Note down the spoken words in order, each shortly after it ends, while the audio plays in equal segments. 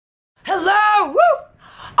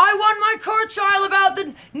court trial about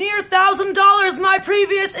the near $1,000 my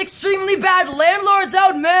previous extremely bad landlords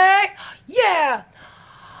owed me. Yeah.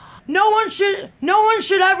 No one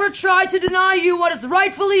should ever try to deny you what is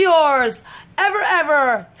rightfully yours. Ever,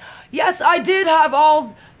 ever. Yes, I did have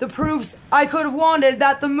all the proofs I could have wanted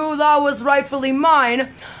that the moolah was rightfully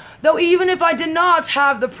mine. Though even if I did not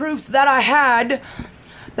have the proofs that I had,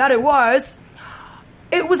 that it was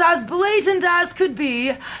as blatant as could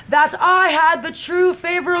be that I had the true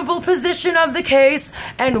favorable position of the case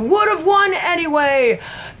and would have won anyway.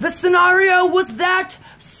 The scenario was that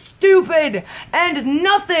stupid and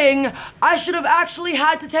nothing I should have actually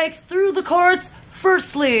had to take through the courts.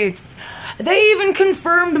 Firstly, they even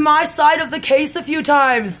confirmed my side of the case a few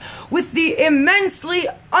times with the immensely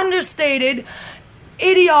understated,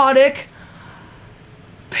 idiotic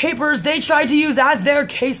papers they tried to use as their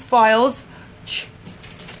case files.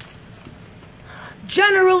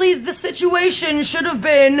 Generally, the situation should have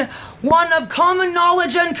been one of common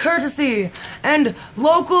knowledge and courtesy, and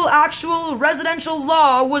local actual residential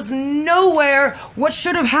law was nowhere what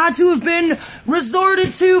should have had to have been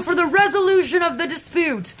resorted to for the resolution of the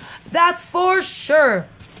dispute. That's for sure.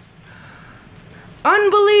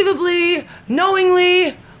 Unbelievably,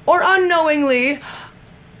 knowingly or unknowingly,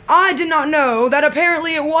 I did not know that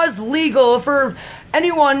apparently it was legal for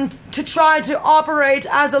anyone to try to operate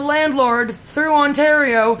as a landlord through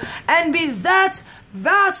Ontario and be that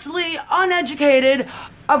vastly uneducated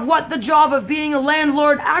of what the job of being a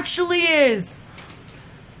landlord actually is.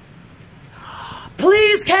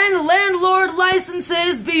 Please, can landlord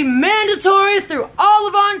licenses be mandatory through all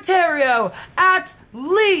of Ontario, at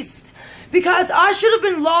least? Because I should have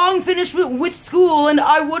been long finished with school, and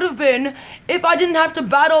I would have been if I didn't have to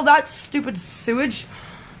battle that stupid sewage.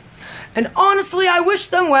 And honestly, I wish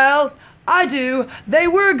them well. I do. They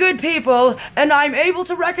were good people, and I'm able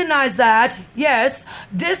to recognize that, yes,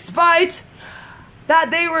 despite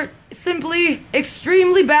that they were simply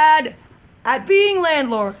extremely bad at being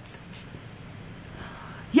landlords.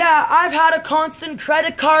 Yeah, I've had a constant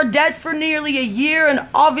credit card debt for nearly a year, and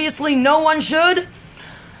obviously no one should.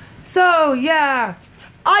 So, yeah,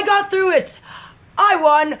 I got through it. I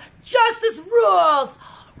won. Justice rules.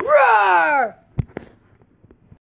 Roar!